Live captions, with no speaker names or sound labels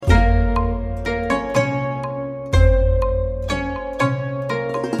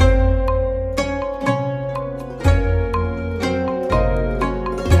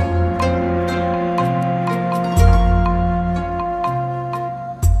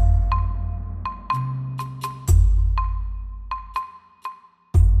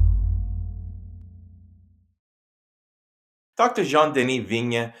Dr. Jean-Denis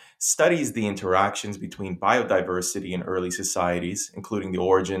Vigne studies the interactions between biodiversity in early societies, including the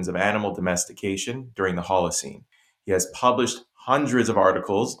origins of animal domestication during the Holocene. He has published hundreds of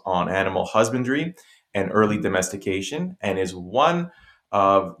articles on animal husbandry and early domestication and is one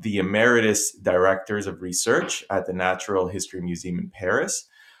of the Emeritus Directors of Research at the Natural History Museum in Paris,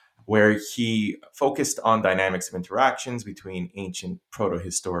 where he focused on dynamics of interactions between ancient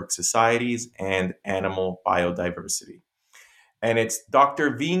protohistoric societies and animal biodiversity. And it's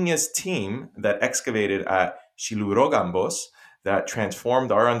Dr. Vigne's team that excavated at Shillourokambos that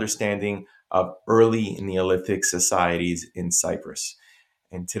transformed our understanding of early Neolithic societies in Cyprus.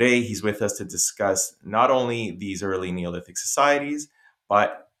 And today he's with us to discuss not only these early Neolithic societies,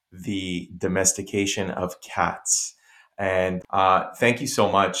 but the domestication of cats. And thank you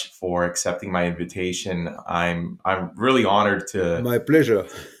so much for accepting my invitation. I'm really honored My pleasure.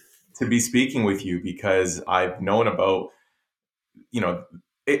 to be speaking with you because I've known about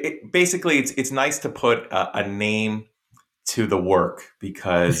basically it's nice to put a name to the work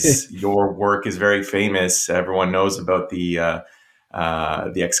because your work is very famous. Everyone knows about the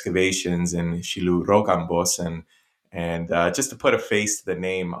excavations in Shillourokambos and just to put a face to the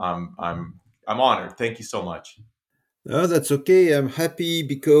name, I'm honored. Thank you so much. No, that's okay. I'm happy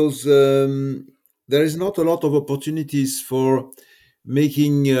because there is not a lot of opportunities for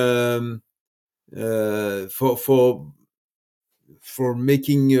making for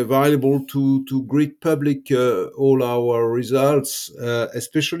making available to great public all our results,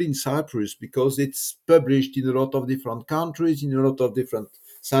 especially in Cyprus, because it's published in a lot of different countries, in a lot of different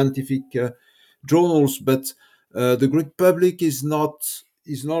scientific journals, but the Greek public is not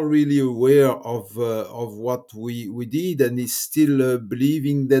really aware of what we did, and is still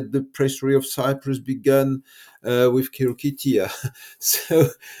believing that the prehistory of Cyprus began with Chirokitia. So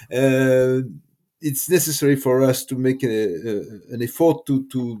it's necessary for us to make an effort to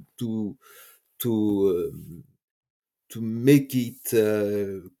to make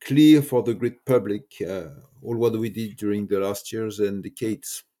it clear for the Greek public all what we did during the last years and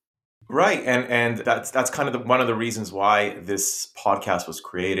decades. Right, and that's kind of one of the reasons why this podcast was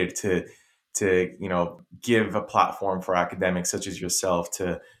created to give a platform for academics such as yourself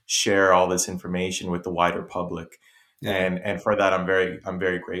to share all this information with the wider public, Yeah. and for that I'm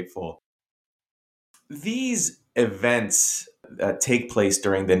very grateful. These events that take place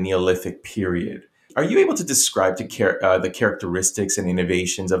during the Neolithic period, are you able to describe the characteristics and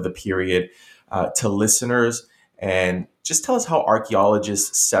innovations of the period to listeners? And just tell us how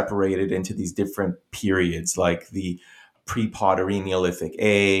archaeologists separated into these different periods, like the pre-pottery Neolithic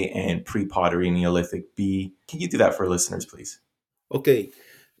A and pre-pottery Neolithic B. Can you do that for listeners, please? Okay.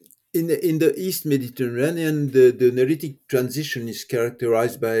 In the East Mediterranean, the Neolithic transition is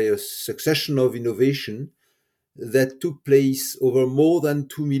characterized by a succession of innovation that took place over more than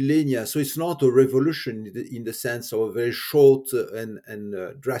 2 millennia. So it's not a revolution in the sense of a very short and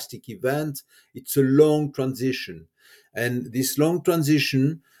drastic event. It's a long transition. And this long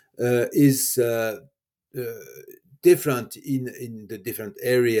transition is uh, different in the different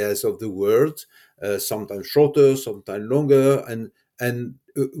areas of the world, sometimes shorter, sometimes longer. And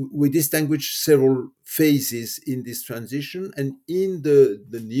we distinguish several phases in this transition. And in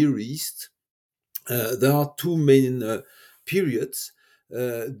the Near East, there are two main periods.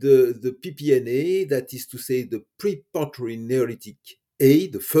 The PPNA, that is to say the pre-pottery Neolithic A,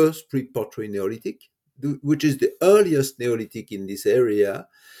 the first pre-pottery Neolithic, which is the earliest Neolithic in this area,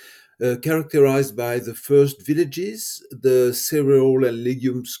 characterized by the first villages, the cereal and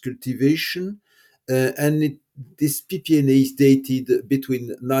legumes cultivation, this PPNA is dated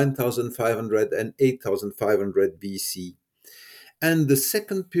between 9,500 and 8,500 BC. And the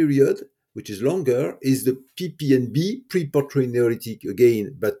second period, which is longer, is the PPNB, pre-pottery Neolithic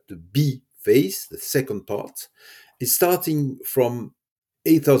again, but the B phase, the second part, is starting from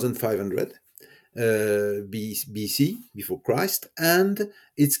 8,500 BC, before Christ, and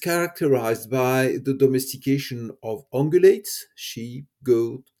it's characterized by the domestication of ungulates, sheep,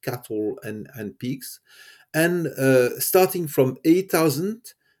 goat, cattle, and pigs, and starting from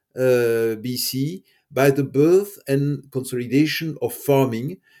 8,000 BC by the birth and consolidation of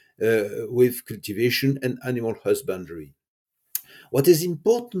farming with cultivation and animal husbandry. What is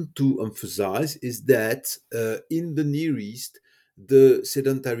important to emphasize is that in the Near East, the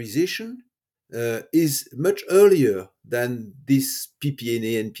sedentarization is much earlier than this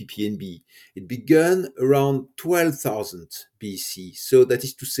PPNA and PPNB. It began around 12,000 BC. So that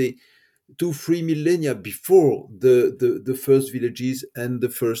is to say, 2-3 millennia before the first villages and the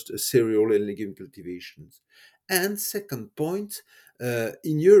first cereal and legume cultivations. And second point,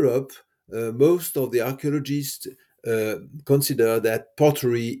 in Europe, most of the archaeologists consider that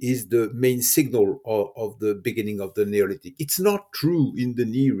pottery is the main signal of the beginning of the Neolithic. It's not true in the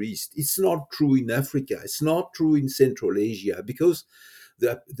Near East. It's not true in Africa. It's not true in Central Asia, because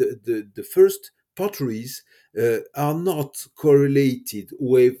the first potteries are not correlated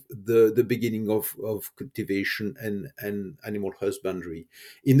with the beginning of cultivation and animal husbandry.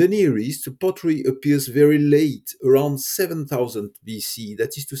 In the Near East, pottery appears very late, around 7000 BC,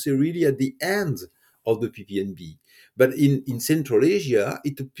 that is to say, really at the end of the PPNB. But in Central Asia,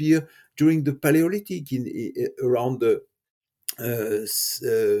 it appeared during the Paleolithic, around the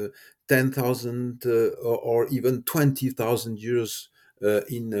 10,000 or even 20,000 years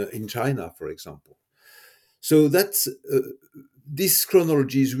in China, for example. So that's this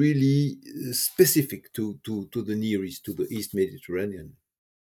chronology is really specific to the Near East, to the East Mediterranean.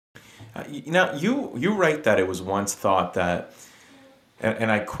 You write that it was once thought that,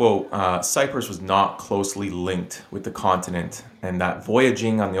 and I quote, Cyprus was not closely linked with the continent, and that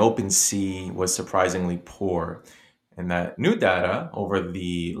voyaging on the open sea was surprisingly poor, and that new data over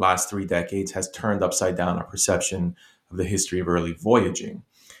the last 3 decades has turned upside down our perception of the history of early voyaging.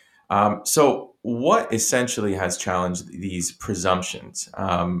 So, what essentially has challenged these presumptions?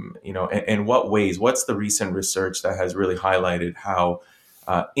 In what ways? What's the recent research that has really highlighted how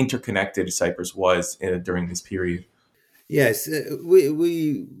interconnected Cyprus was during this period? Yes, we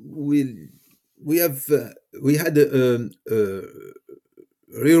have we had a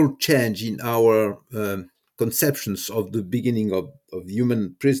real change in our conceptions of the beginning of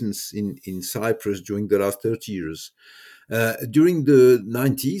human presence in Cyprus during the last 30 years. During the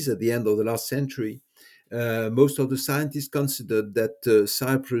 90s, at the end of the last century, most of the scientists considered that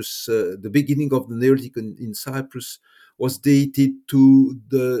Cyprus, the beginning of the Neolithic in Cyprus, was dated to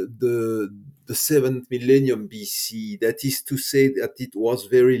the 7th millennium BC. That is to say that it was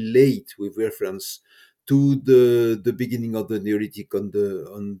very late with reference to the beginning of the Neolithic on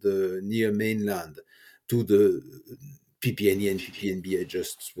the near mainland, to the PPNE and PPNB I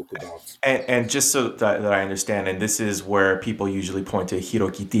just spoke about. And just so that I understand, and this is where people usually point to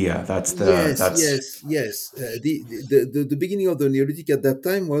Chirokitia. Yes, That's yes, yes. The beginning of the Neolithic at that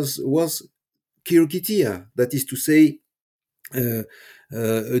time was Chirokitia. That is to say, uh,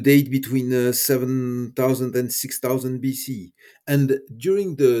 a date between 7,000 and 6,000 BC. And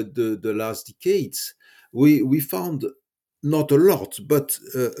during the last decades, we found not a lot, but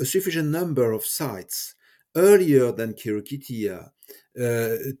a sufficient number of sites earlier than Chirokitia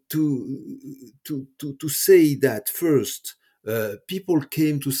uh, to say that first, people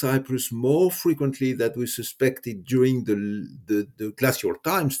came to Cyprus more frequently than we suspected during the glacial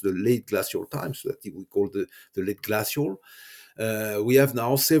times, the late glacial times, that we call the late glacial. We have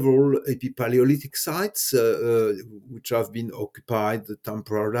now several epipaleolithic sites which have been occupied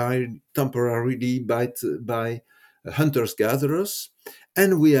temporarily by hunters gatherers,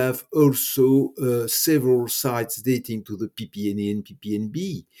 and we have also several sites dating to the PPNA and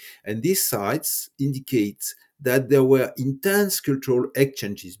PPNB, and these sites indicate that there were intense cultural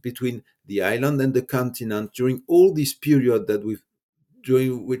exchanges between the island and the continent during all this period that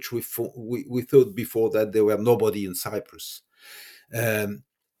during which we thought before that there were nobody in Cyprus. Um,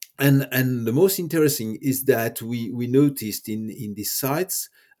 and the most interesting is that we noticed in these sites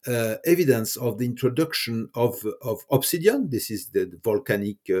evidence of the introduction of obsidian. This is the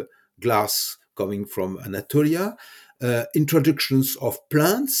volcanic glass coming from Anatolia. Introductions of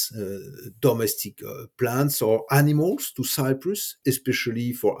plants, domestic plants or animals to Cyprus,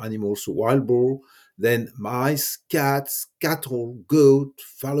 especially for animals wild boar, then mice, cats, cattle, goat,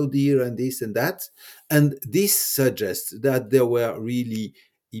 fallow deer, and this and that. And this suggests that there were really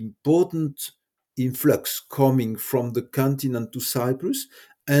important influx coming from the continent to Cyprus,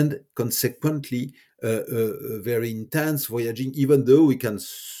 and consequently very intense voyaging, even though we can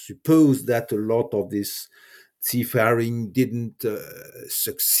suppose that a lot of this seafaring didn't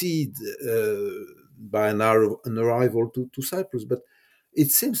succeed by an arrival to Cyprus. But it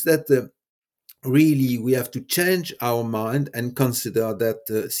seems that really we have to change our mind and consider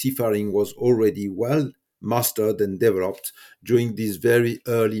that seafaring was already well mastered and developed during these very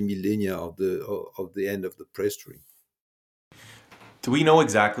early millennia of the end of the prehistory. Do we know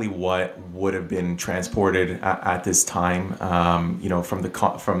exactly what would have been transported at this time? From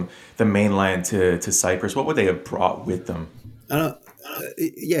from the mainland to Cyprus, what would they have brought with them?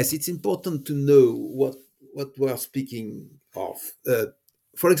 Yes, it's important to know what we are speaking of.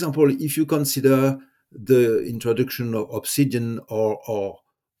 For example, if you consider the introduction of obsidian or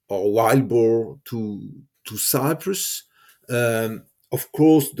wild boar to Cyprus, of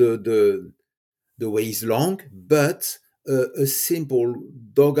course the way is long, but a simple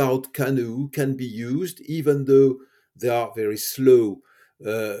dugout canoe can be used, even though They are very slow.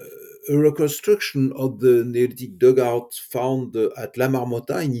 Uh, a reconstruction of the Neolithic dugout found at La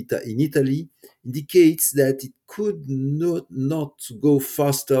Marmotta in Italy indicates that it could not go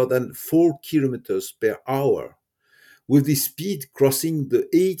faster than 4 kilometers per hour, with the speed crossing the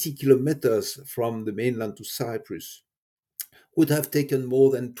 80 kilometers from the mainland to Cyprus. Would have taken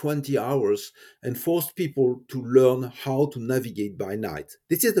more than 20 hours and forced people to learn how to navigate by night.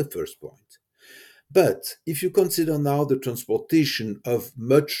 This is the first point. But if you consider now the transportation of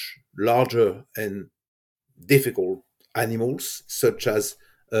much larger and difficult animals, such as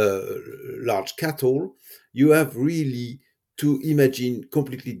large cattle, you have really to imagine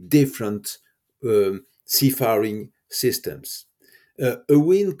completely different seafaring systems. A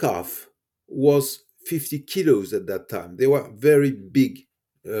wind calf was 50 kilos at that time. They were very big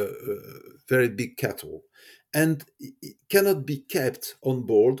cattle, and it cannot be kept on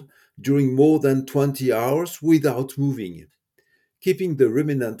board during more than 20 hours without moving. Keeping the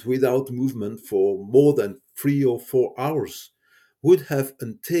ruminant without movement for more than 3 or 4 hours would have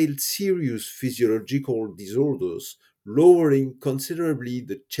entailed serious physiological disorders, lowering considerably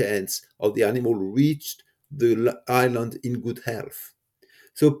the chance of the animal reached the island in good health.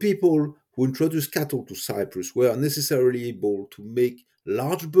 So people who introduced cattle to Cyprus were necessarily able to make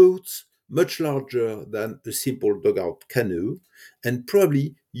large boats, much larger than a simple dugout canoe, and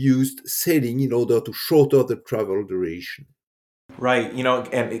probably used sailing in order to shorter the travel duration. Right,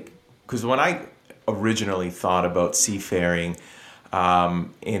 and because when I originally thought about seafaring,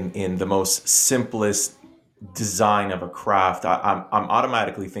 in the most simplest design of a craft, I'm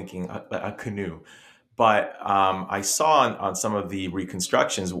automatically thinking a canoe. But I saw on some of the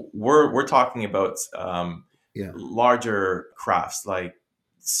reconstructions, we're talking about Yeah. larger crafts, like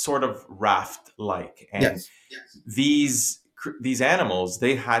sort of raft like, and Yes. these animals,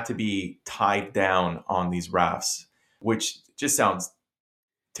 they had to be tied down on these rafts, which just sounds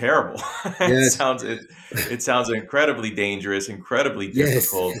terrible. Yes. It sounds incredibly dangerous, incredibly Yes,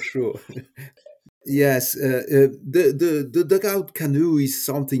 difficult. for sure. Yes, the dugout canoe is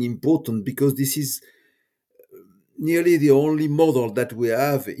something important because this is nearly the only model that we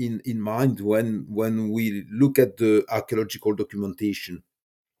have in mind when we look at the archaeological documentation.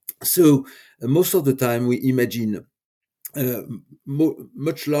 So most of the time we imagine uh,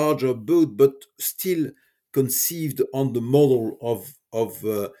 much larger boat, but still conceived on the model of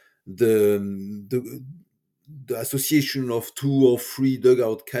the, the the association of 2 or 3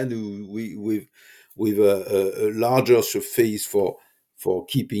 dugout canoe with a larger surface for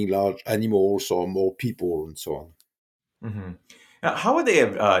keeping large animals or more people and so on. Hmm. Now, how would they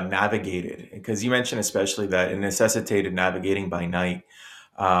have navigated? Because you mentioned especially that it necessitated navigating by night.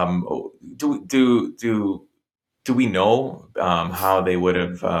 Do we know how they would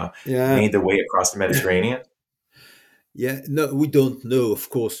have Yeah, made their way across the Mediterranean? yeah. No, we don't know. Of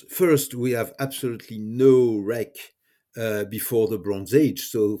course, first we have absolutely no wreck before the Bronze Age.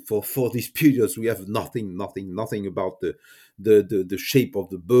 So for these periods, we have nothing about the shape of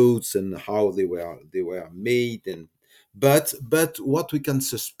the boats and how they were made. And but what we can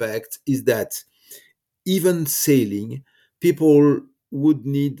suspect is that even sailing, people would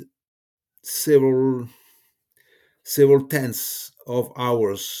need several several tenths of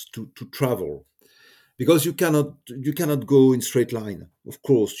hours to travel because you cannot go in straight line. Of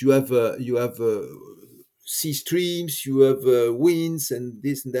course, you have sea streams, you have winds and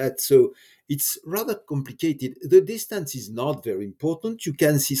this and that, so it's rather complicated. The distance is not very important. You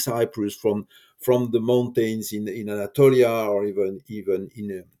can see Cyprus from the mountains in Anatolia or even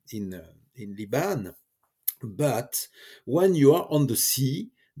in Lebanon. But when you are on the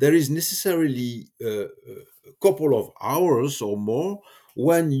sea, there is necessarily a couple of hours or more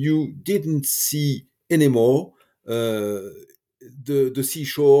when you didn't see anymore the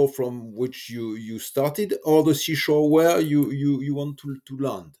seashore from which you started, or the seashore where you want to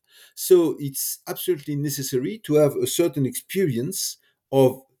land. So it's absolutely necessary to have a certain experience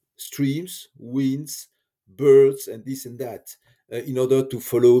of streams, winds, birds, and this and that in order to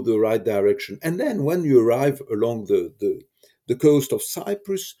follow the right direction. And then when you arrive along the coast of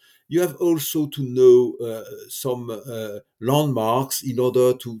Cyprus, you have also to know some landmarks in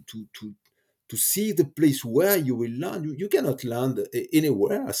order to see the place where you will land. You cannot land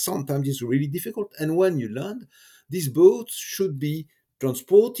anywhere. Sometimes it's really difficult. And when you land, these boats should be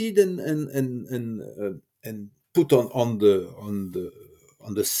transported and put on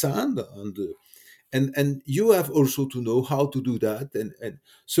the sand, and you have also to know how to do that. And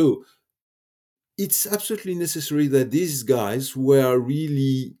so it's absolutely necessary that these guys were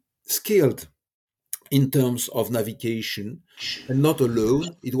really skilled in terms of navigation and not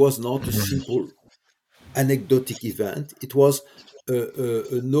alone. It was not a simple. anecdotic event. It was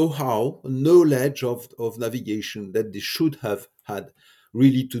a know-how, a knowledge of navigation that they should have had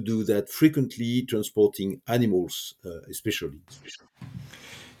really to do that frequently, transporting animals, especially.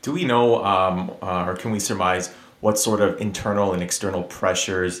 Do we know, or can we surmise, what sort of internal and external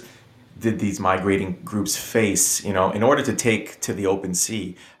pressures did these migrating groups face? In order to take to the open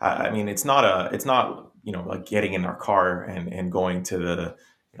sea. I mean, it's not, like getting in our car and going to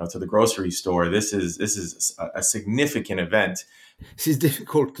the grocery store. This is a significant event. It's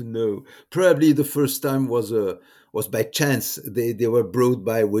difficult to know. Probably the first time was by chance. They were brought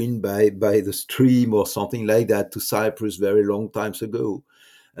by wind, by the stream or something like that to Cyprus very long times ago.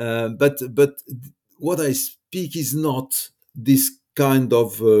 But what I speak is not this kind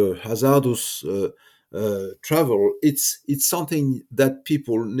of hazardous travel. It's something that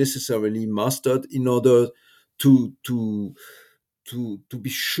people necessarily mastered in order to to to be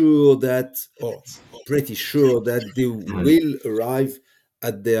sure that, or pretty sure that they Mm, will arrive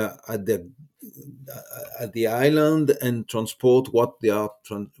at the island and transport what they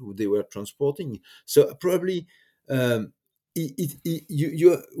were transporting. So probably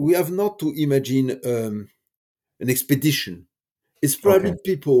we have not to imagine an expedition. It's probably okay.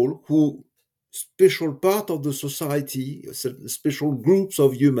 people who special part of the society, special groups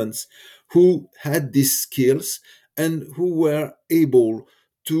of humans who had these skills and who were able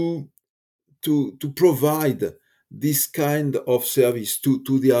to to provide this kind of service to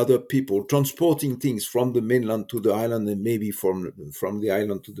the other people, transporting things from the mainland to the island and maybe from the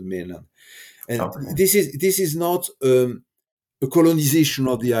island to the mainland. And Okay. this is not a colonization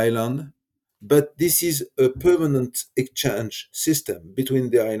of the island, but this is a permanent exchange system between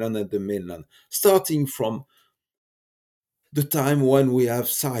the island and the mainland, starting from the time when we have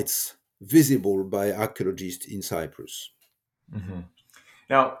sites visible by archaeologists in Cyprus. Hmm.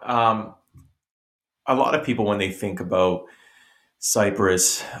 Now, a lot of people, when they think about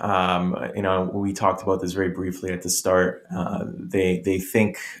Cyprus, we talked about this very briefly at the start. They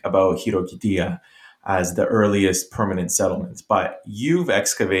think about Chirokitia as the earliest permanent settlements, but you've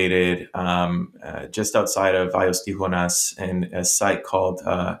excavated just outside of Tijuanas in a site called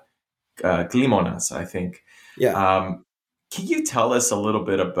Klimonas, I think. Yeah. Um, can you tell us a little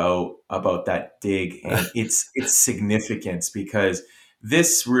bit about that dig and its significance? Because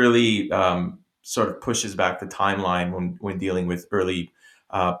this really sort of pushes back the timeline when dealing with early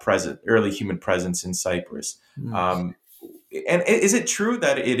human presence in Cyprus. Um, and is it true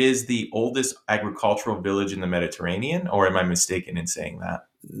that it is the oldest agricultural village in the Mediterranean, or am I mistaken in saying that?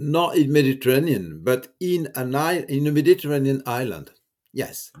 Not in Mediterranean, but in a Mediterranean island.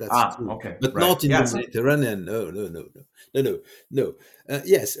 Yes, that's Ah, true. okay, But right. not in the Yes. Mediterranean. No, no, no, no, no, no, no.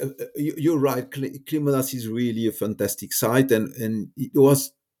 Yes, you're right. Klimonas is really a fantastic site, and it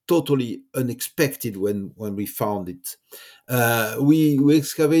was totally unexpected when we found it. We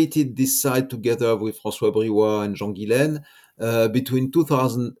excavated this site together with François Briouat and Jean Guilaine between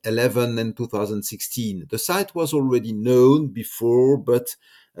 2011 and 2016. The site was already known before, but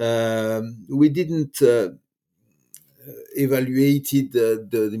we didn't evaluated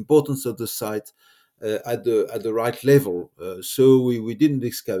the importance of the site at the right level. So we didn't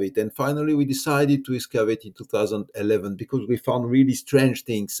excavate. And finally, we decided to excavate in 2011 because we found really strange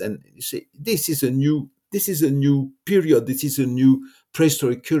things. And you see, this is a new period. This is a new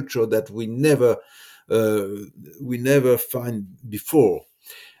prehistoric culture that uh, we never find before.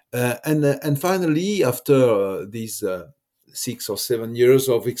 And finally, after these 6 or 7 years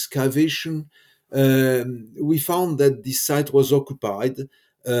of excavation, we found that this site was occupied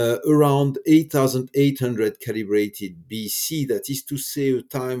around 8,800 calibrated BC. That is to say, a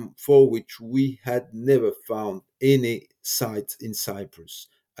time for which we had never found any site in Cyprus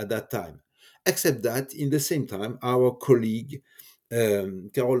at that time. Except that, in the same time, our colleague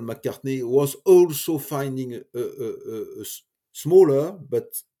Carol McCartney was also finding a smaller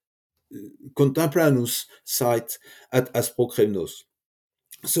but contemporaneous site at Asprokremnos.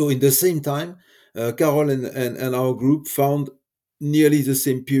 So in the same time, Carol and our group found nearly the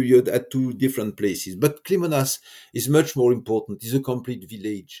same period at two different places. But Klimonas is much more important. It's a complete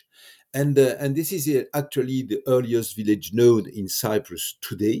village. And this is actually the earliest village known in Cyprus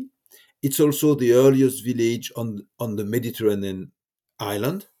today. It's also the earliest village on the Mediterranean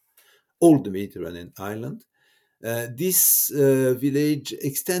island, all the Mediterranean island. This village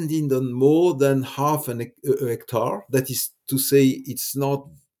extended on more than half a hectare. That is to say, it's not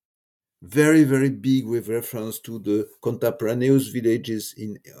very, very big with reference to the contemporaneous villages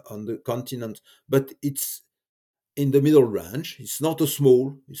on the continent, but it's in the middle range. It's not a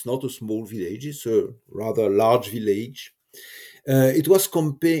small village. It's a rather large village, It was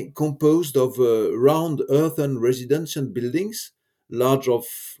composed of round earthen residential buildings, large of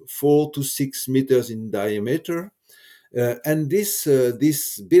 4 to 6 meters in diameter, and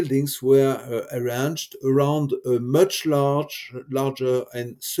these buildings were arranged around a much larger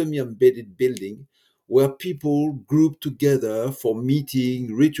and semi-embedded building where people grouped together for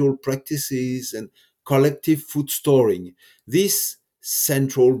meeting, ritual practices, and collective food storing. These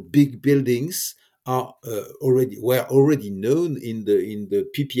central big buildings are were already known in the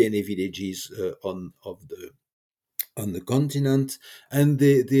PPNA villages on the continent, and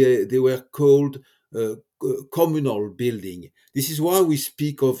they were called communal building. This is why we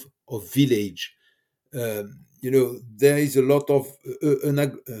speak of village. There is a lot of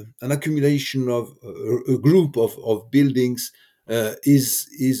an accumulation of a group of buildings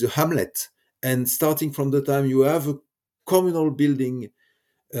is a hamlet, and starting from the time you have a communal building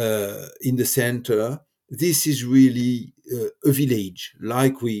in the center, this is really a village,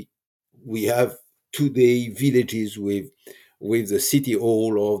 like we have today villages with the city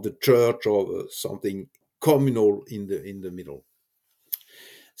hall or the church or something communal in the middle.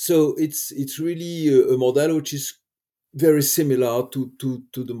 So it's really a model which is very similar to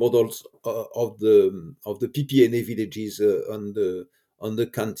the models of the PPNA villages on the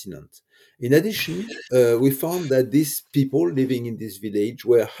continent. In addition, we found that these people living in this village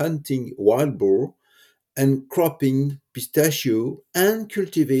were hunting wild boar and cropping pistachio and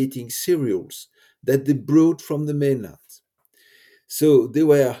cultivating cereals that they brought from the mainland. So they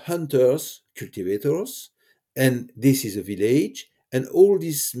were hunters, cultivators, and this is a village. And all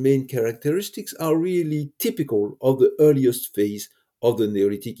these main characteristics are really typical of the earliest phase of the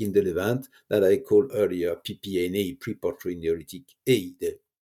Neolithic in the Levant that I called earlier PPNA, Preparatory Neolithic A, the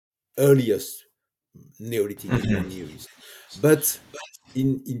earliest Neolithic in the Mhm. Near East. But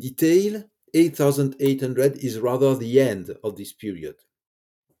in detail, 8800 is rather the end of this period.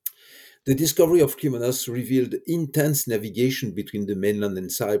 The discovery of Klimonas revealed intense navigation between the mainland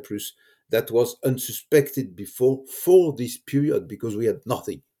and Cyprus that was unsuspected before for this period because we had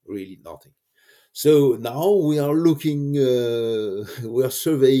nothing, really nothing. So now we are looking, we are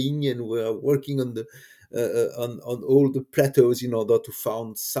surveying, and we are working on the on all the plateaus in order to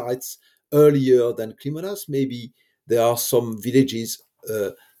find sites earlier than Klimonas. Maybe there are some villages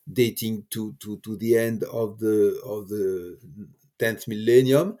dating to the end of the 10th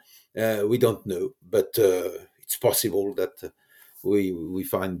millennium. We don't know, but it's possible that we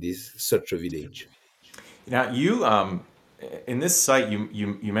find this such a village. Now, you in this site,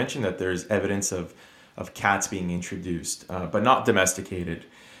 you mentioned that there's evidence of cats being introduced, but not domesticated.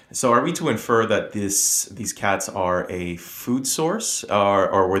 So, are we to infer that these cats are a food source,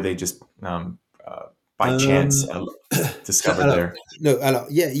 or were they just by chance Um, discovered alors, there? no, alors,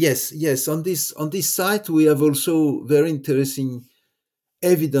 yeah, yes. On this site, we have also very interesting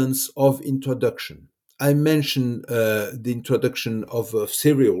evidence of introduction. I mentioned the introduction of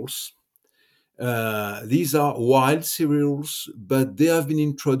cereals. These are wild cereals, but they have been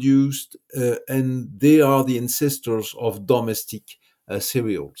introduced, and they are the ancestors of domestic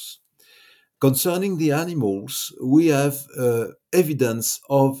cereals. Concerning the animals, we have evidence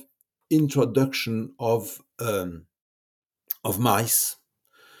of introduction of mice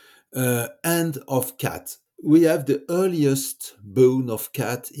and of cat. We have the earliest bone of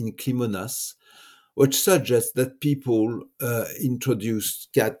cat in Klimonas, which suggests that people introduced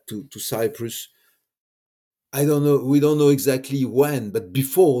cat to Cyprus. I don't know. We don't know exactly when, but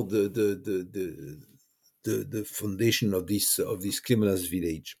before the foundation of this Klimonas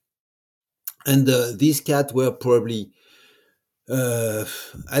village. And these cats were probably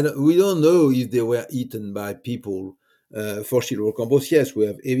we don't know if they were eaten by people. For Shillourokambos, yes, we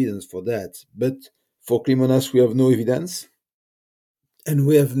have evidence for that. But for Klimonas, we have no evidence. And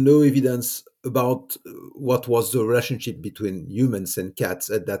we have no evidence about what was the relationship between humans and cats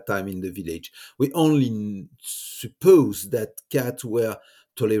at that time in the village. We only suppose that cats were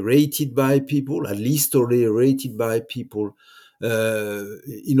tolerated by people, at least tolerated by people,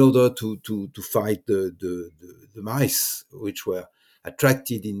 in order to fight the mice, which were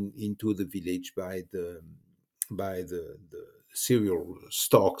attracted into the village by the cereal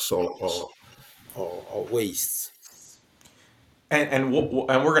stalks or wastes. And we're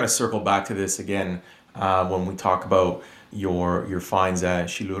going to circle back to this again when we talk about your finds at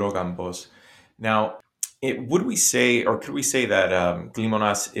Shillourokambos. Now, would we say, or could we say that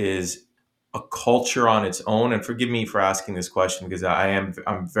Klimonas is a culture on its own? And forgive me for asking this question because I'm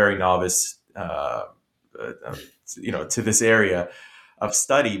very novice, uh, to this area of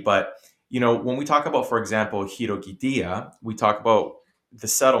study. But when we talk about, for example, Chirokitia, we talk about the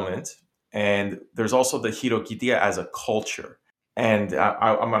settlement, and there's also the Chirokitia as a culture. And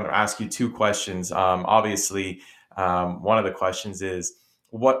I'm going to ask you two questions. Obviously, one of the questions is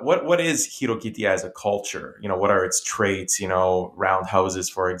what is Chirokitia as a culture? What are its traits? Round houses,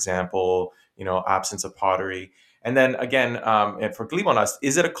 for example. Absence of pottery. And then again, and for Klimonas,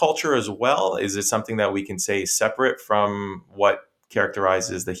 is it a culture as well? Is it something that we can say separate from what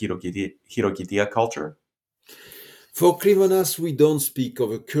characterizes the Chirokitia culture? For Klimonas, we don't speak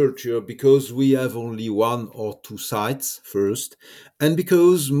of a culture because we have only one or two sites first, and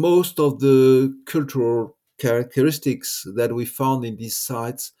because most of the cultural characteristics that we found in these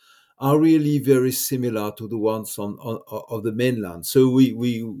sites are really very similar to the ones of the mainland. So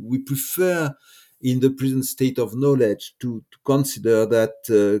we prefer, in the present state of knowledge, to consider that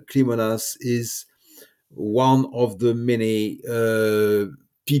Klimonas is one of the many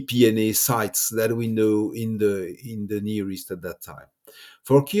PPNA sites that we know in the Near East at that time.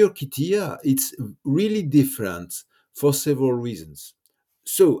 For Chirokitia, it's really different for several reasons.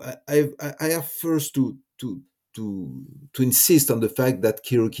 So I have first to insist on the fact that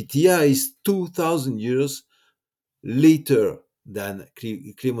Chirokitia is 2,000 years later than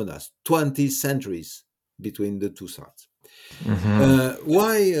Klimonas, 20 centuries between the two sites. Hmm.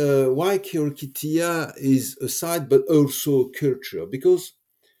 Why Chirokitia is a site but also a culture? Because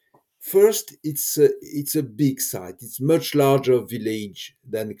first, it's a big site. It's much larger village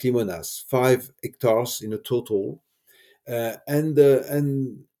than Klimonas, 5 hectares in a total,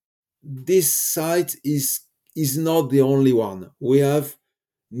 and this site is not the only one. We have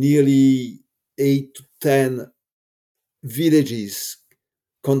nearly 8 to 10 villages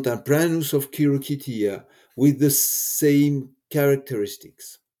contemporaneous of Chirokitia with the same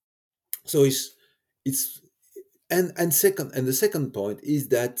characteristics. So it's and the second point is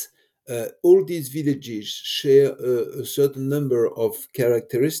that all these villages share a certain number of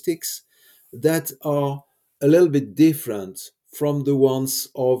characteristics that are a little bit different from the ones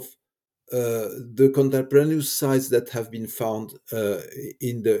of the contemporaneous sites that have been found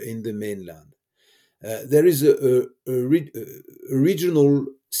in the mainland. There is a regional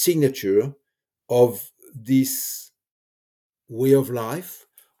signature of this way of life,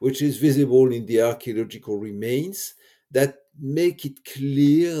 which is visible in the archaeological remains, that make it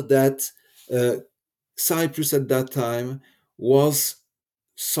clear that uh, Cyprus at that time was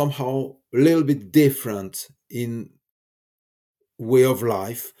somehow a little bit different in way of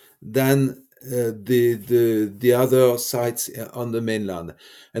life than the other sites on the mainland.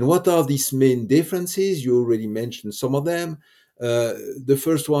 And what are these main differences? You already mentioned some of them. The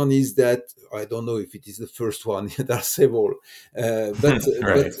first one is that I don't know if it is the first one. There are several, but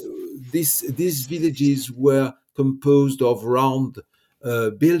Right. these villages were composed of round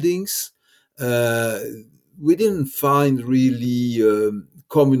buildings. Uh, we didn't find really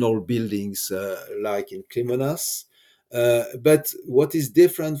communal buildings like in Klimonas. But what is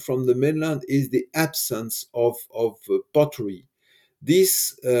different from the mainland is the absence of pottery.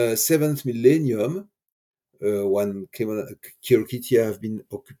 This seventh millennium, when Chirokitia have been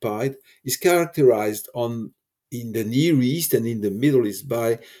occupied, is characterized in the Near East and in the Middle East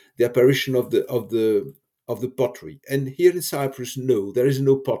by the apparition of the pottery. And here in Cyprus, no, there is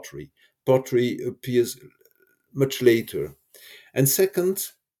no pottery. Pottery appears much later. And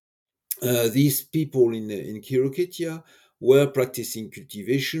second, these people in Chirokitia were practicing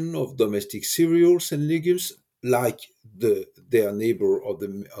cultivation of domestic cereals and legumes like their neighbor of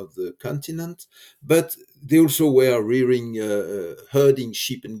the continent, but they also were rearing, herding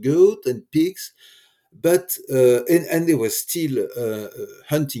sheep and goat and pigs, but and they were still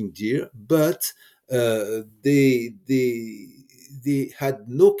hunting deer, but they had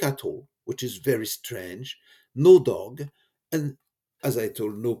no cattle, which is very strange, no dog, and as I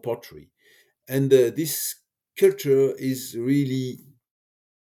told, no pottery. And this culture is really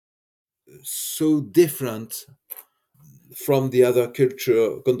so different from the other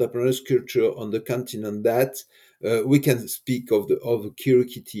culture, contemporary culture on the continent, that we can speak of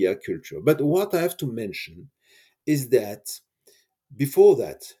Kirokitia culture. But what I have to mention is that before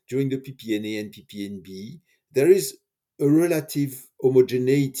that, during the PPNA and PPNB, there is a relative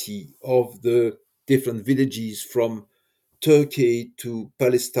homogeneity of the different villages from Turkey to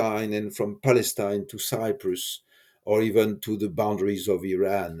Palestine and from Palestine to Cyprus or even to the boundaries of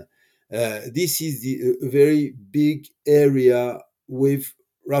Iran. This is a very big area with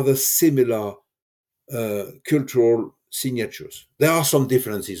rather similar cultural signatures. There are some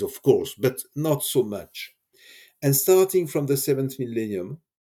differences, of course, but not so much. And starting from the seventh millennium,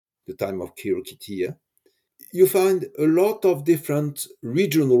 the time of Chirokitia, you find a lot of different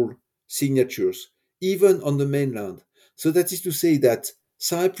regional signatures, even on the mainland. So that is to say that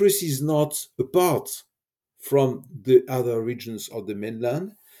Cyprus is not apart from the other regions of the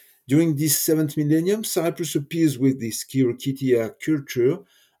mainland. During this 7th millennium, Cyprus appears with this Chirokitia culture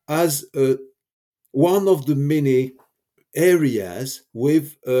as one of the many areas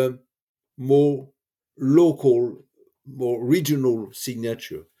with a more local, more regional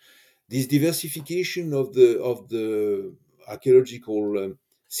signature. This diversification of the archaeological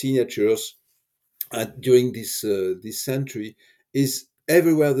signatures during this century is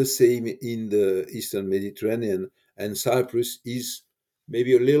everywhere the same in the Eastern Mediterranean, and Cyprus is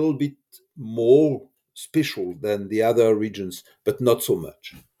maybe a little bit more special than the other regions, but not so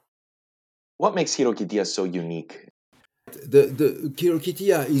much. What makes Chirokitia so unique? The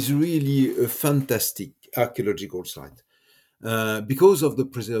Chirokitia is really a fantastic archaeological site because of the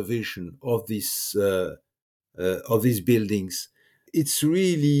preservation of these buildings. It's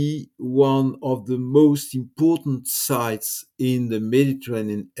really one of the most important sites in the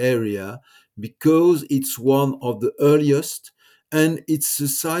Mediterranean area because it's one of the earliest, and it's a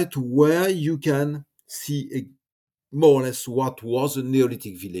site where you can see more or less what was a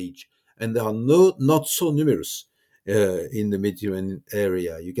Neolithic village, and they are not so numerous in the Mediterranean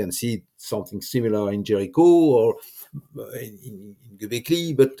area. You can see something similar in Jericho or in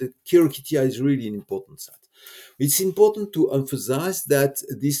Göbekli, but Chirokitia is really an important site. It's important to emphasize that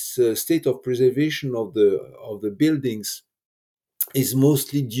this state of preservation of the buildings is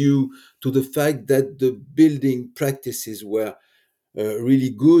mostly due to the fact that the building practices were really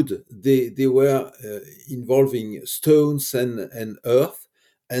good. They were involving stones and earth,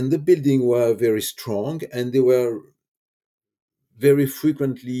 and the building were very strong, and they were very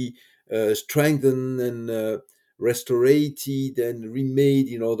frequently strengthened and restored and remade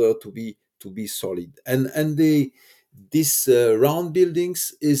in order to be solid. And this round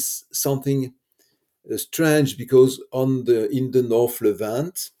buildings is something strange because in the North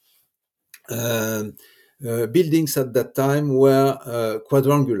Levant, um, buildings at that time were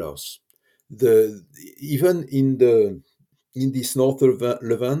quadrangulars. The even in this North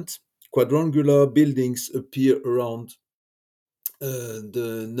Levant, quadrangular buildings appear around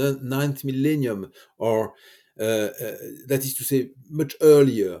the ninth millennium, or that is to say, much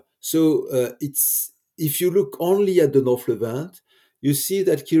earlier. So it's if you look only at the North Levant, you see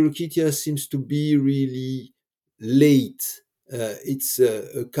that Chirokitia seems to be really late. It's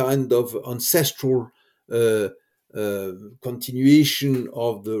a kind of ancestral uh, uh, continuation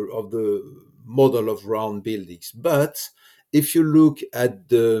of the model of round buildings. But if you look at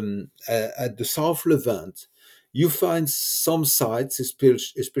the South Levant, you find some sites,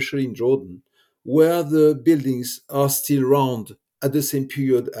 especially in Jordan, where the buildings are still round at the same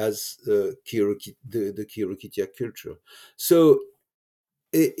period as the Chirokitia culture. So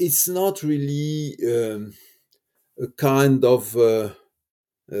it's not really a kind of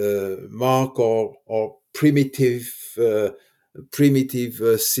mark or primitive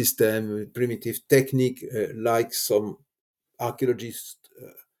system, primitive technique, like some archaeologists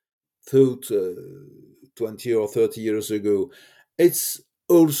thought 20 or 30 years ago. It's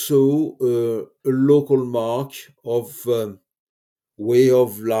also a local mark of way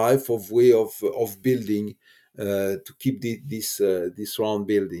of life, of way of building to keep these round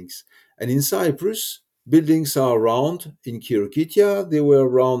buildings. And in Cyprus, buildings are round. In Chirokitia, they were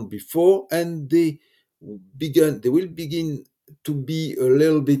round before, and they will begin to be a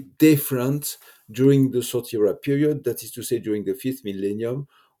little bit different during the Sotira period, that is to say, during the 5th millennium,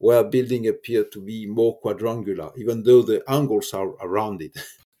 where building appeared to be more quadrangular, even though the angles are rounded.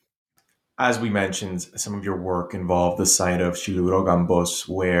 As we mentioned, some of your work involved the site of Shillourokambos,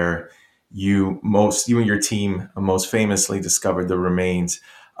 where you and your team most famously discovered the remains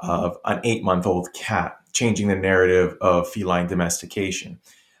of an 8-month-old cat, changing the narrative of feline domestication.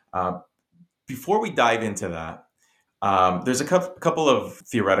 Uh, Before we dive into that, there's a couple of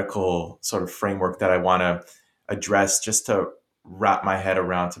theoretical sort of framework that I want to address just to wrap my head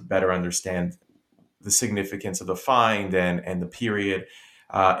around to better understand the significance of the find and the period,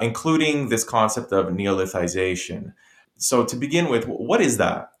 including this concept of neolithization. So, to begin with, what is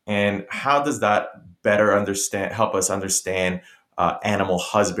that, and how does that help us understand animal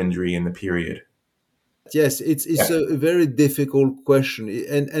husbandry in the period? Yes, it's Yeah. a very difficult question,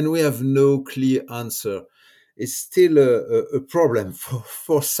 and we have no clear answer. It's still a problem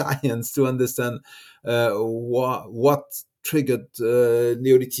for science to understand what triggered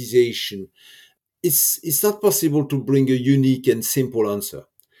neolithization. It's not possible to bring a unique and simple answer.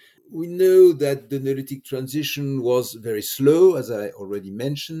 We know that the Neolithic transition was very slow, as I already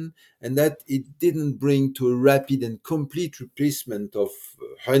mentioned, and that it didn't bring to a rapid and complete replacement of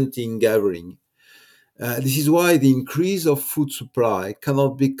hunting gathering. This is why the increase of food supply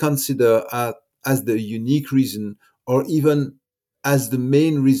cannot be considered as the unique reason or even as the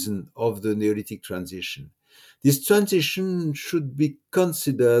main reason of the Neolithic transition. This transition should be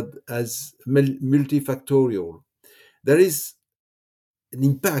considered as multifactorial. There is an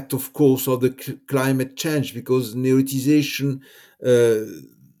impact, of course, of the climate change because Neolithization uh,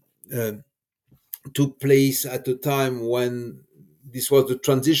 uh, took place at a time when this was the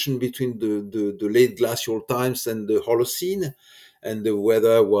transition between the late glacial times and the Holocene, and the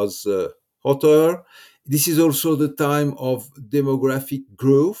weather was hotter. This is also the time of demographic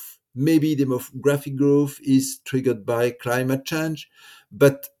growth. Maybe demographic growth is triggered by climate change,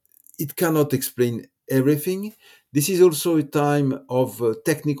 but it cannot explain everything. This is also a time of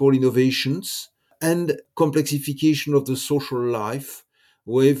technical innovations and complexification of the social life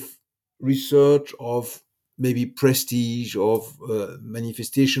with research of maybe prestige, of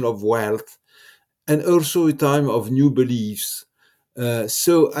manifestation of wealth, and also a time of new beliefs.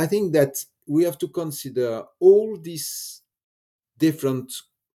 So I think that we have to consider all these different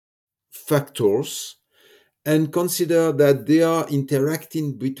factors and consider that they are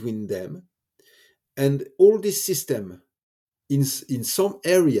interacting between them. And all this system in some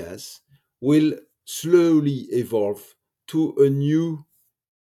areas will slowly evolve to a new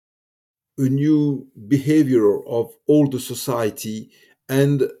behavior of all the society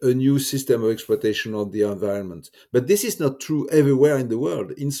and a new system of exploitation of the environment. But this is not true everywhere in the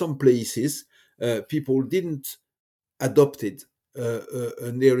world. In some places, people didn't adopt it,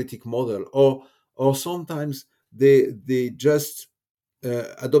 a Neolithic model, or sometimes they just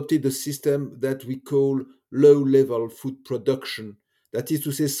adopted a system that we call low-level food production. That is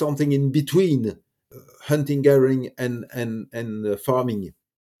to say, something in between hunting, gathering, and farming.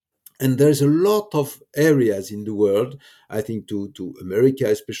 And there's a lot of areas in the world, I think to America,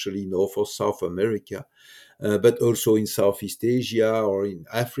 especially North or South America, but also in Southeast Asia or in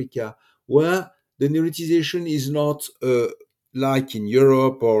Africa, where the neolithization is not like in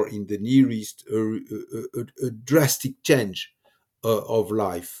Europe or in the Near East, a drastic change of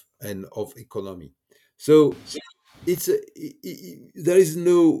life and of economy. So there is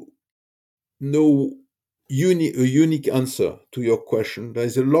no a unique answer to your question.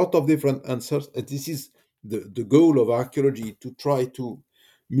 There's a lot of different answers, and this is the goal of archaeology, to try to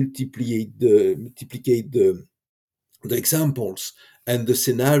multiplicate the examples and the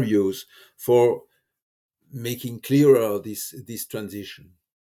scenarios for making clearer this transition.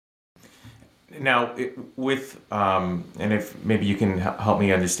 Now, and if maybe you can help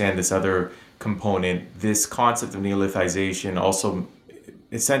me understand this other component, this concept of neolithization also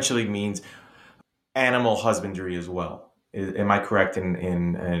essentially means animal husbandry as well. Am I correct in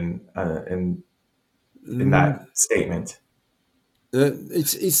that Mm, statement?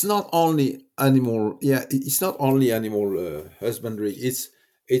 it's not only animal, yeah, it's not only animal husbandry. It's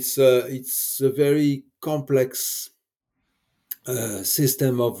a very complex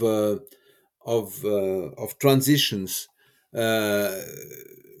system of transitions, uh,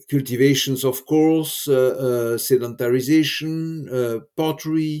 cultivations, of course, sedentarization,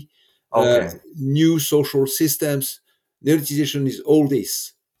 pottery, uh, Okay, new social systems. Neolithization is all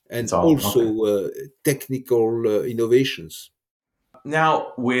this, and it's all also okay. technical innovations.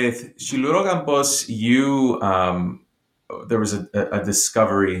 Now, with Shillourokambos, you there was a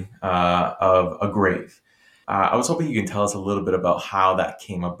discovery of a grave. I was hoping you can tell us a little bit about how that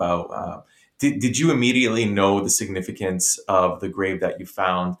came about. Did you immediately know the significance of the grave that you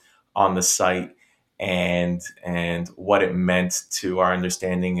found on the site and what it meant to our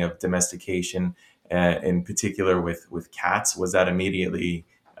understanding of domestication, in particular with cats? Was that immediately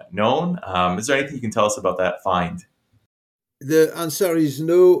known? Is there anything you can tell us about that find? The answer is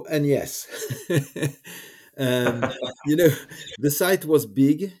no and yes. um, you know, the site was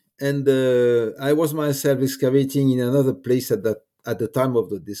big, and I was myself excavating in another place at the time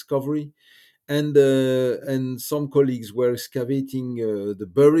of the discovery, and some colleagues were excavating the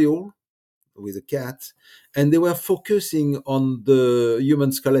burial with a cat, and they were focusing on the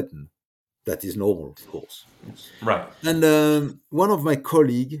human skeleton. That is normal, of course. Right. And one of my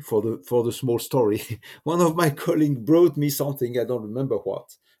colleague, for the small story, one of my colleague brought me something, I don't remember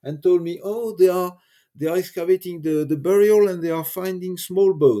what, and told me, oh, they are excavating the burial and they are finding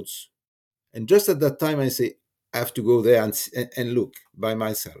small boats. And just at that time, I say, I have to go there and look by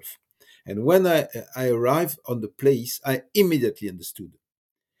myself. And when I arrived on the place, I immediately understood.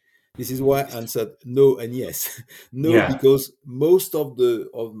 This is why I answered no and yes. No, Yeah. because most of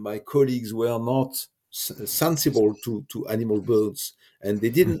my colleagues were not sensible to animal birds, and they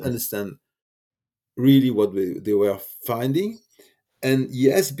didn't Mhm. understand really what they were finding. And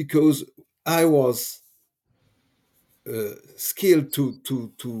yes, because I was skilled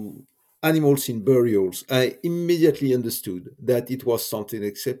to animals in burials, I immediately understood that it was something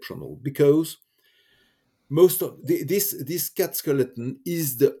exceptional because most of this cat skeleton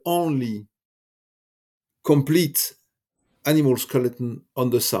is the only complete animal skeleton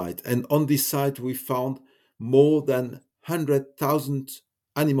on the site. And on this site, we found more than 100,000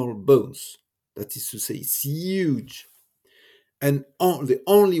 animal bones. That is to say, it's huge. And the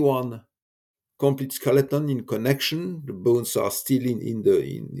only one complete skeleton in connection, the bones are still in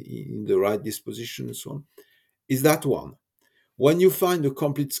the right disposition and so on, is that one. When you find a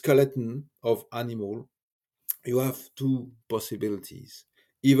complete skeleton of animal, you have two possibilities.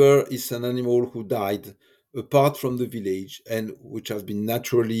 Either it's an animal who died apart from the village and which has been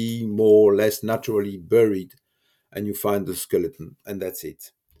naturally, more or less naturally buried, and you find the skeleton, and that's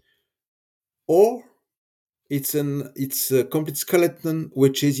it. Or it's a complete skeleton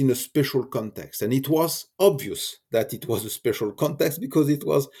which is in a special context, and it was obvious that it was a special context because it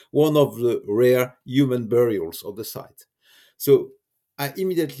was one of the rare human burials of the site. So I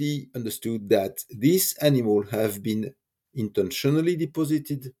immediately understood that this animal have been intentionally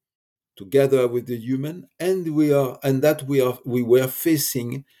deposited together with the human, and we were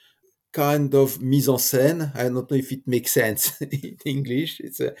facing kind of mise en scène. I don't know if it makes sense in English.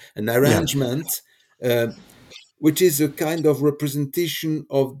 It's an Yeah. arrangement, which is a kind of representation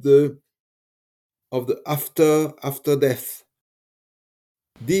of the after death.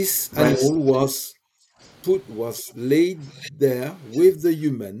 This Right. animal was laid there with the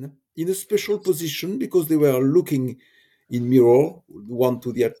human in a special position because they were looking in mirror one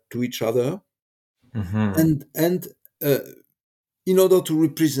to each other, Hmm. and uh, in order to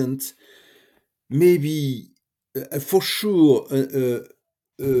represent maybe for sure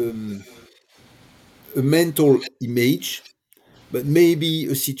a mental image, but maybe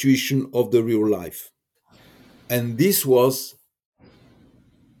a situation of the real life. And this was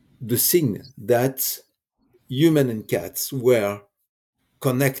the thing that human and cats were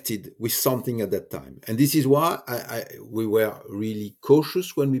connected with something at that time. And this is why we were really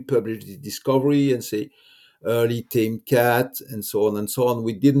cautious when we published the discovery and say early tame cat and so on and so on.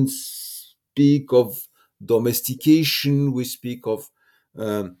 We didn't speak of domestication. We speak of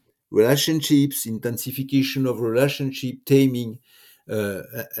um, relationships, intensification of relationship, taming,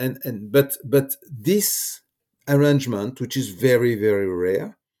 but this arrangement, which is very very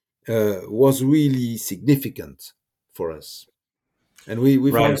rare, was really significant for us. And we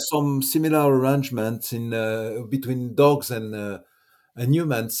found Right. some similar arrangements in between dogs and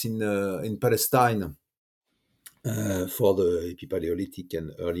humans in Palestine for the Epipaleolithic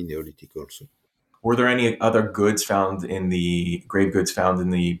and early Neolithic also. Were there any other goods found in the grave goods found in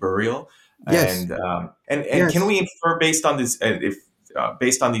the burial? Yes, And can yes, we infer based on this if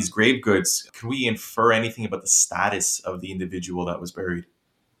based on these grave goods, can we infer anything about the status of the individual that was buried?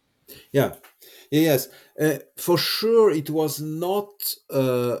 yeah. Yes, for sure, it was not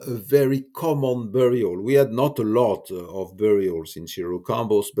a very common burial. We had not a lot of burials in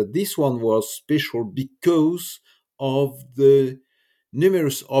Shillourokambos, but this one was special because of the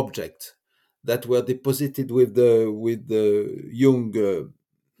numerous objects that were deposited with the young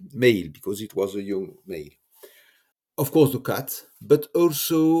male, because it was a young male. Of course, the cat, but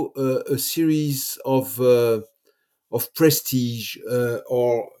also a series of prestige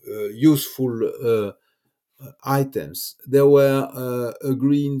or useful items. There were a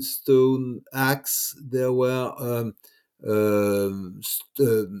green stone axe. There were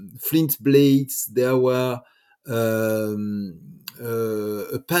flint blades. There were a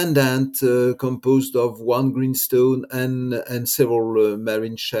pendant composed of one green stone and several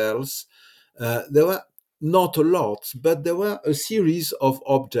marine shells. There were not a lot, but there were a series of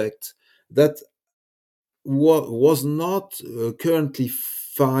objects that was not currently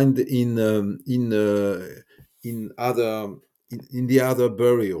found in other in the other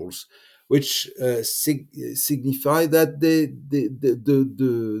burials, which signify that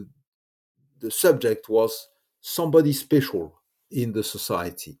the subject was somebody special in the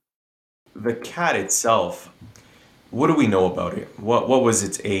society. The cat itself, what do we know about it? What was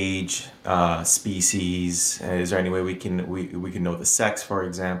its age, species? Is there any way we can know the sex, for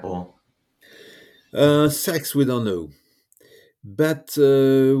example? Sex we don't know, but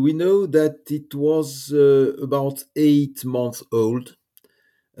we know that it was about 8 months old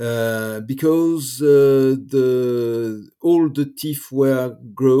because all the teeth were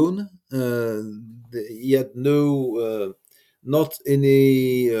grown. He had not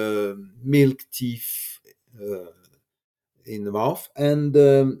any milk teeth in the mouth, and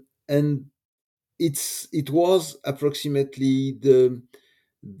it was approximately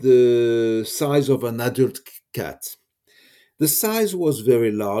the size of an adult cat. The size was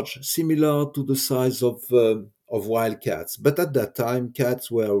very large, similar to the size of wild cats. But at that time, cats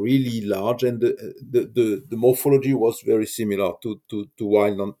were really large, and the morphology was very similar to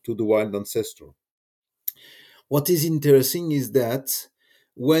the wild ancestor. What is interesting is that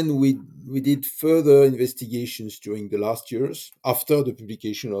when we did further investigations during the last years, after the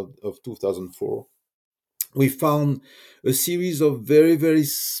publication of 2004, we found a series of very, very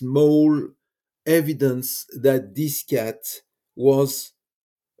small evidence that this cat was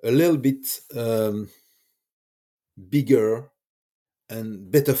a little bit bigger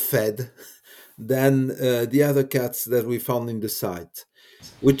and better fed than the other cats that we found in the site,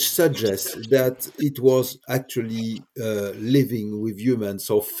 which suggests that it was actually living with humans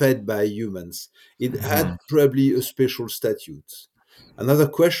or fed by humans. It had Mhm. probably a special statute. Another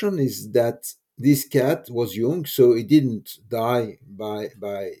question is that this cat was young, so it didn't die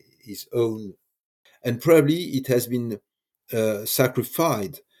by his own, and probably it has been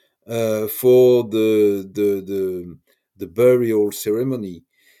sacrificed for the burial ceremony.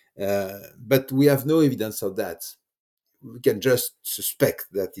 But we have no evidence of that. We can just suspect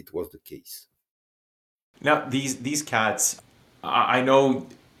that it was the case. Now, these cats, I know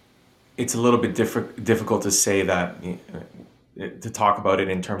it's a little bit difficult to say that, to talk about it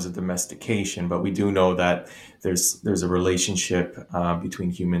in terms of domestication, but we do know that there's a relationship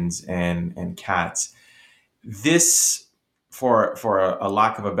between humans and cats. This, for a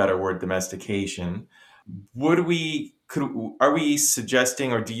lack of a better word, domestication. Would we could Are we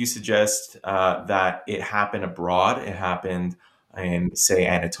suggesting, or do you suggest that it happened abroad? It happened in, say,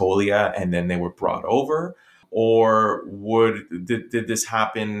 Anatolia, and then they were brought over, or did this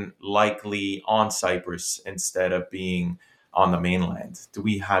happen likely on Cyprus instead of being on the mainland? Do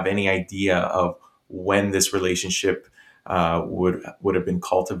we have any idea of when this relationship would have been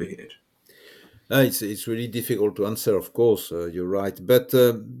cultivated? It's really difficult to answer. Of course, you're right, but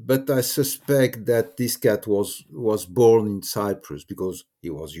I suspect that this cat was born in Cyprus because he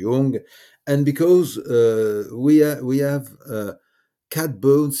was young, and because we have cat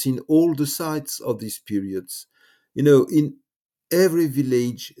bones in all the sites of these periods. In every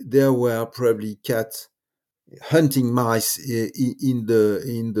village there were probably cats hunting mice in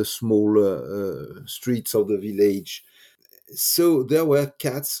the small streets of the village. So there were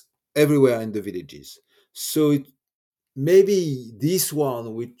cats everywhere in the villages. So maybe this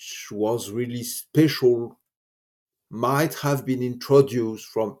one, which was really special, might have been introduced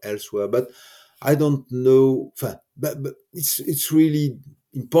from elsewhere, but I don't know. But it's really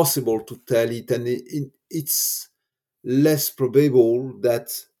impossible to tell it, and it's less probable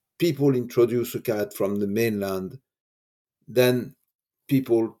that people introduce a cat from the mainland than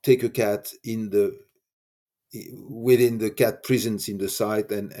people take a cat within the cat prisons in the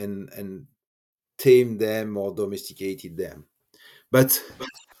site and tame them or domesticated them. But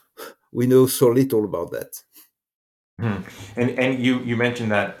we know so little about that. Hmm. And you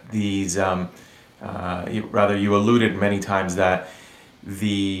mentioned that you alluded many times that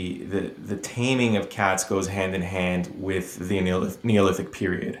the taming of cats goes hand in hand with the Neolithic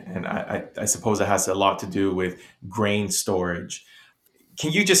period, and I suppose it has a lot to do with grain storage.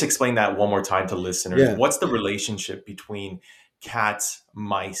 Can you just explain that one more time to listeners? Yeah, What's the relationship between cats,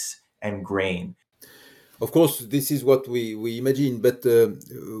 mice, and grain? of course, this is what we imagine, but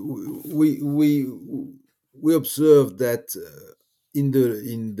we observe that in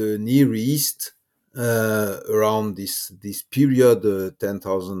the Near East, around this period,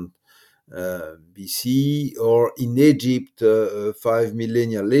 10,000 BC, or in Egypt 5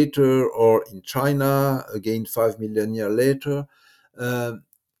 millennia later, or in China again 5 millennia later, uh,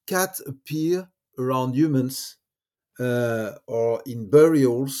 cats appear around humans or in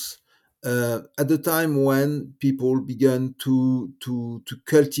burials at the time when people began to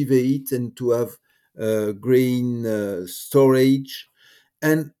cultivate and to have grain storage,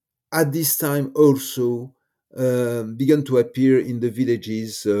 and at this time also began to appear in the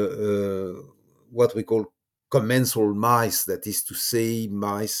villages what we call commensal mice, that is to say,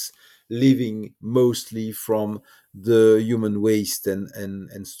 mice living mostly from the human waste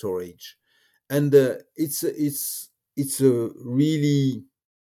and storage. And it's a really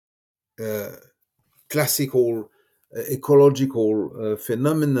uh, classical ecological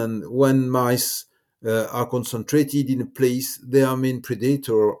phenomenon. When mice are concentrated in a place, their main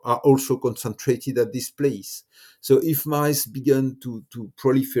predator are also concentrated at this place. So if mice began to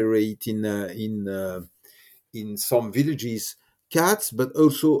proliferate in some villages, cats, but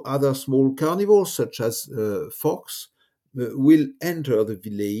also other small carnivores such as fox, will enter the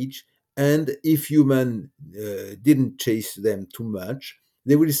village. And if human didn't chase them too much,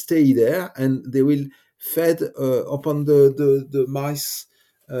 they will stay there and they will fed upon the mice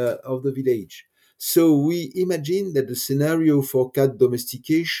of the village. So we imagine that the scenario for cat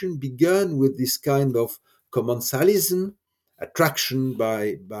domestication began with this kind of commensalism, attraction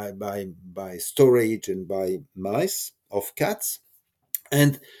by storage and by mice of cats,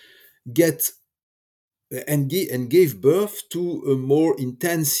 and get and gave birth to a more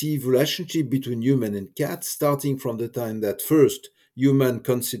intensive relationship between human and cat, starting from the time that first human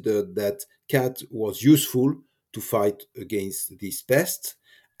considered that cat was useful to fight against these pests,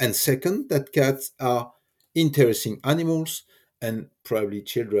 and second that cats are interesting animals, and probably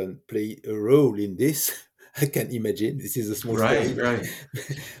children play a role in this. I can imagine this is a small Right, study, right.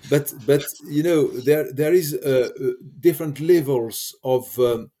 but there is different levels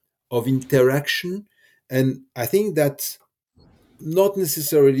of interaction, and I think that not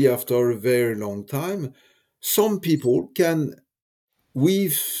necessarily after a very long time, some people can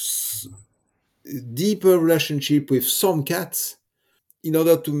weave deeper relationship with some cats in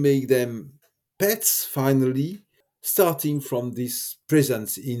order to make them pets finally, starting from this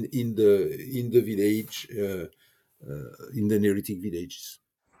presence in the village, in the Neolithic villages.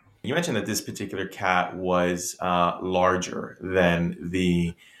 You mentioned that this particular cat was larger than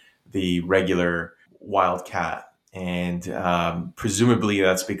the regular wild cat, and presumably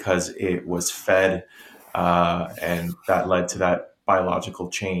that's because it was fed, and that led to that biological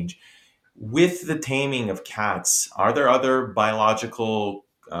change. With the taming of cats, are there other biological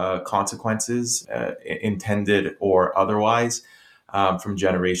consequences, intended or otherwise, from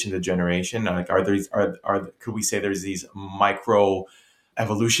generation to generation? Like, are there could we say there's these micro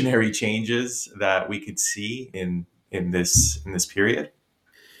evolutionary changes that we could see in this period?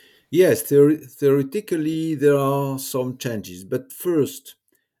 Yes, theoretically, there are some changes. But first,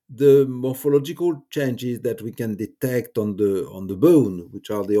 the morphological changes that we can detect on the bone, which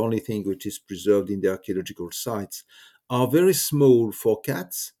are the only thing which is preserved in the archaeological sites, are very small for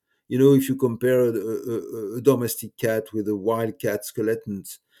cats. You know, if you compare a domestic cat with a wild cat skeleton,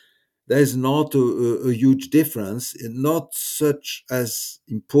 there's not a huge difference, not such as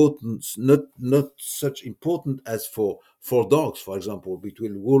important, not such important as for dogs, for example,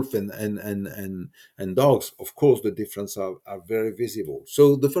 between wolf and dogs. Of course, the difference are very visible.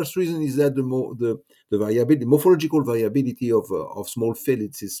 So the first reason is that the variability, morphological variability of small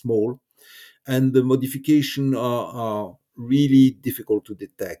felids is small, and the modification are really difficult to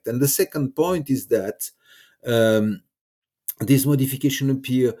detect. And the second point is that um, these modifications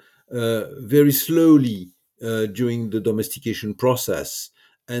appear very slowly during the domestication process,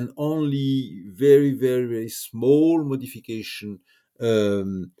 and only very small modification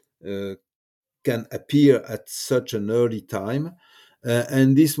um, uh, can appear at such an early time.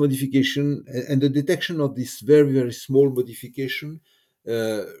 And this modification and the detection of this very small modification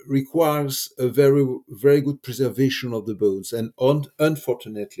requires a very good preservation of the bones. And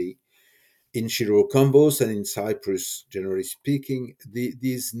unfortunately, in Shillourokambos and in Cyprus, generally speaking,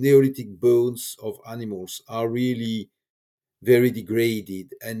 these Neolithic bones of animals are really very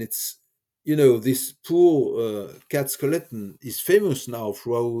degraded, and it's this poor cat skeleton is famous now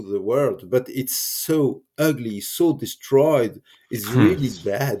throughout the world, but it's so ugly, so destroyed. It's Hmm. really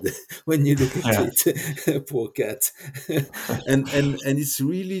bad when you look at Yeah. it. Poor cat. And it's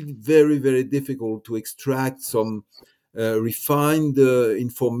really very difficult to extract some refined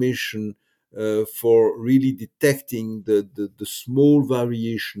information for really detecting the small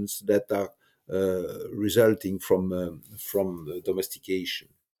variations that are resulting from domestication.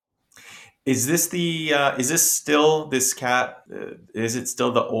 Is this still this cat? Is it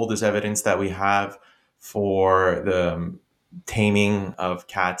still the oldest evidence that we have for the taming of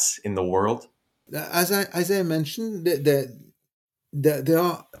cats in the world? As I mentioned, there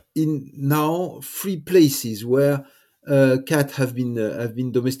are in now three places where cats have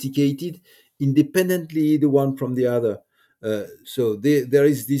been domesticated independently the one from the other. So there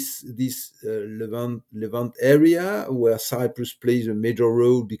is this Levant area where Cyprus plays a major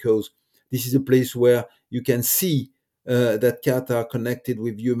role, because this is a place where you can see that cats are connected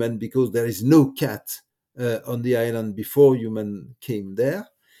with human, because there is no cat on the island before human came there.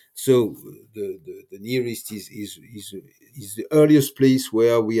 So the nearest is the earliest place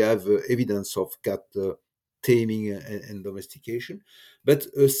where we have evidence of cat taming and domestication. But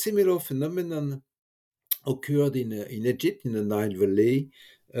a similar phenomenon occurred in Egypt, in the Nile Valley,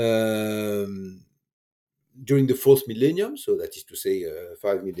 um, during the fourth millennium, so that is to say,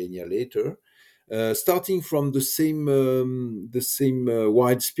 5 millennia later, starting from the same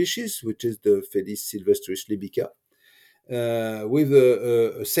wild species, which is the Felis sylvestris libica, with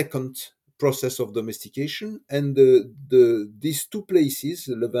a second process of domestication, and these two places,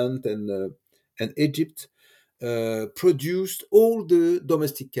 Levant and Egypt produced all the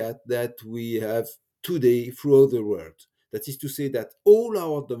domestic cat that we have today throughout the world. That is to say that all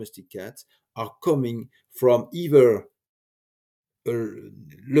our domestic cats are coming from either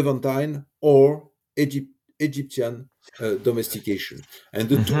Levantine or Egyptian domestication. And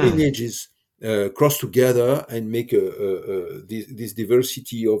the two Hmm. lineages cross together and make this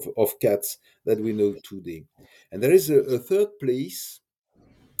diversity of cats that we know today. And there is a third place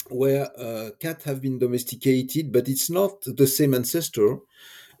where cats have been domesticated, but it's not the same ancestor,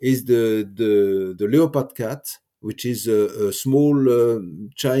 is the leopard cat, which is a small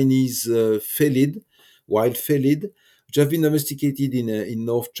Chinese felid, wild felid, which have been domesticated in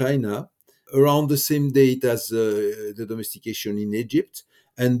North China around the same date as the domestication in Egypt.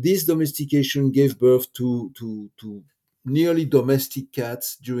 And this domestication gave birth to nearly domestic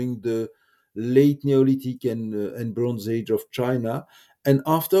cats during the late Neolithic and Bronze Age of China. And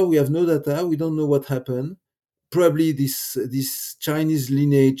after, we have no data, we don't know what happened. Probably this Chinese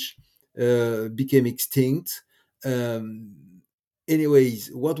lineage became extinct. Um,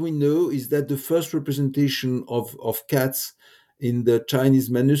 Anyways, what we know is that the first representation of cats in the Chinese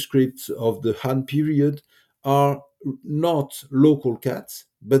manuscripts of the Han period are not local cats,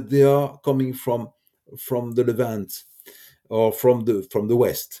 but they are coming from the Levant or from the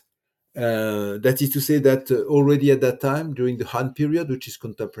West. That is to say that already at that time, during the Han period, which is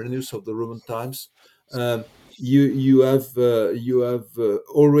contemporaneous of the Roman times, um, you have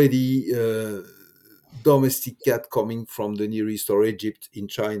already domestic cat coming from the Near East or Egypt in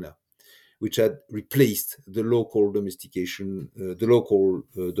China, which had replaced the local domestication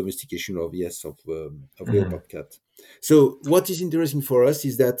of Hmm. leopard cat. So what is interesting for us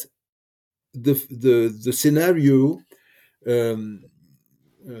is that the scenario um,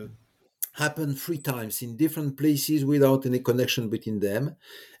 uh, happened three times in different places without any connection between them,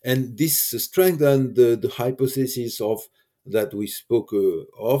 and this strengthened the hypothesis of that we spoke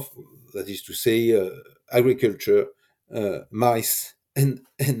of, that is to say, agriculture, mice, and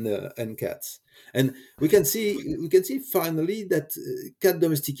cats. And we can see finally that cat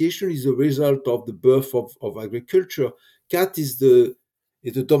domestication is a result of the birth of agriculture. Cat is the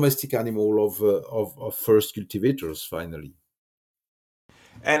domestic animal of first cultivators. Finally,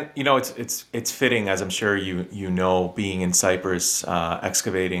 And it's fitting, as I'm sure you know, being in Cyprus,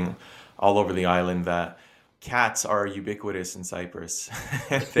 excavating all over the island, that cats are ubiquitous in Cyprus.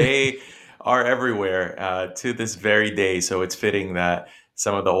 They are everywhere to this very day. So it's fitting that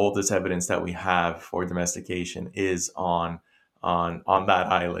some of the oldest evidence that we have for domestication is on that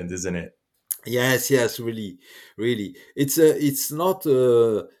island, isn't it? yes, yes, really, really. It's not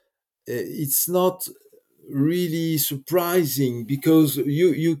really surprising because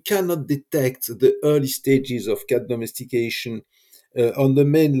you cannot detect the early stages of cat domestication on the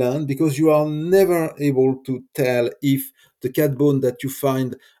mainland, because you are never able to tell if the cat bone that you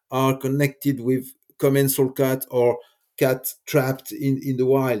find are connected with commensal cat or cat trapped in the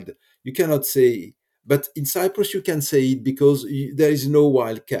wild. You cannot say. But in Cyprus, you can say it because there is no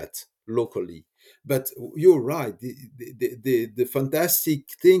wild cat locally. But you're right. The fantastic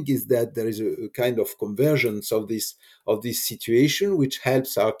thing is that there is a kind of convergence of this situation, which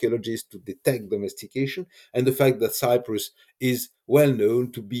helps archaeologists to detect domestication, and the fact that Cyprus is well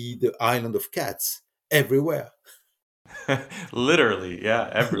known to be the island of cats everywhere. Literally, yeah,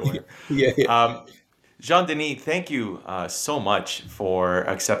 everywhere. Yeah, yeah. Um, Jean-Denis, thank you so much for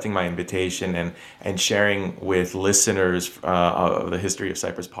accepting my invitation and sharing with listeners of the History of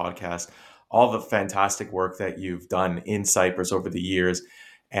Cyprus podcast all the fantastic work that you've done in Cyprus over the years.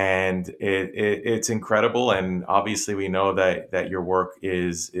 And it's incredible. And obviously, we know that your work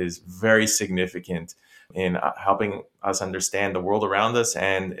is very significant in helping us understand the world around us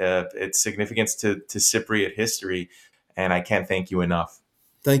and its significance to Cypriot history. And I can't thank you enough.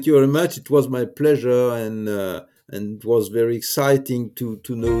 Thank you very much. It was my pleasure, and it was very exciting to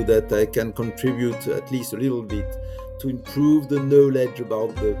know that I can contribute at least a little bit to improve the knowledge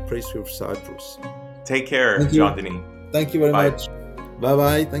about the prehistory of Cyprus. Take care, Thank you. Jean-Denis. Thank you very Bye. much. Bye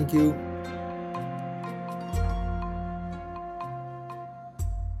bye. Thank you.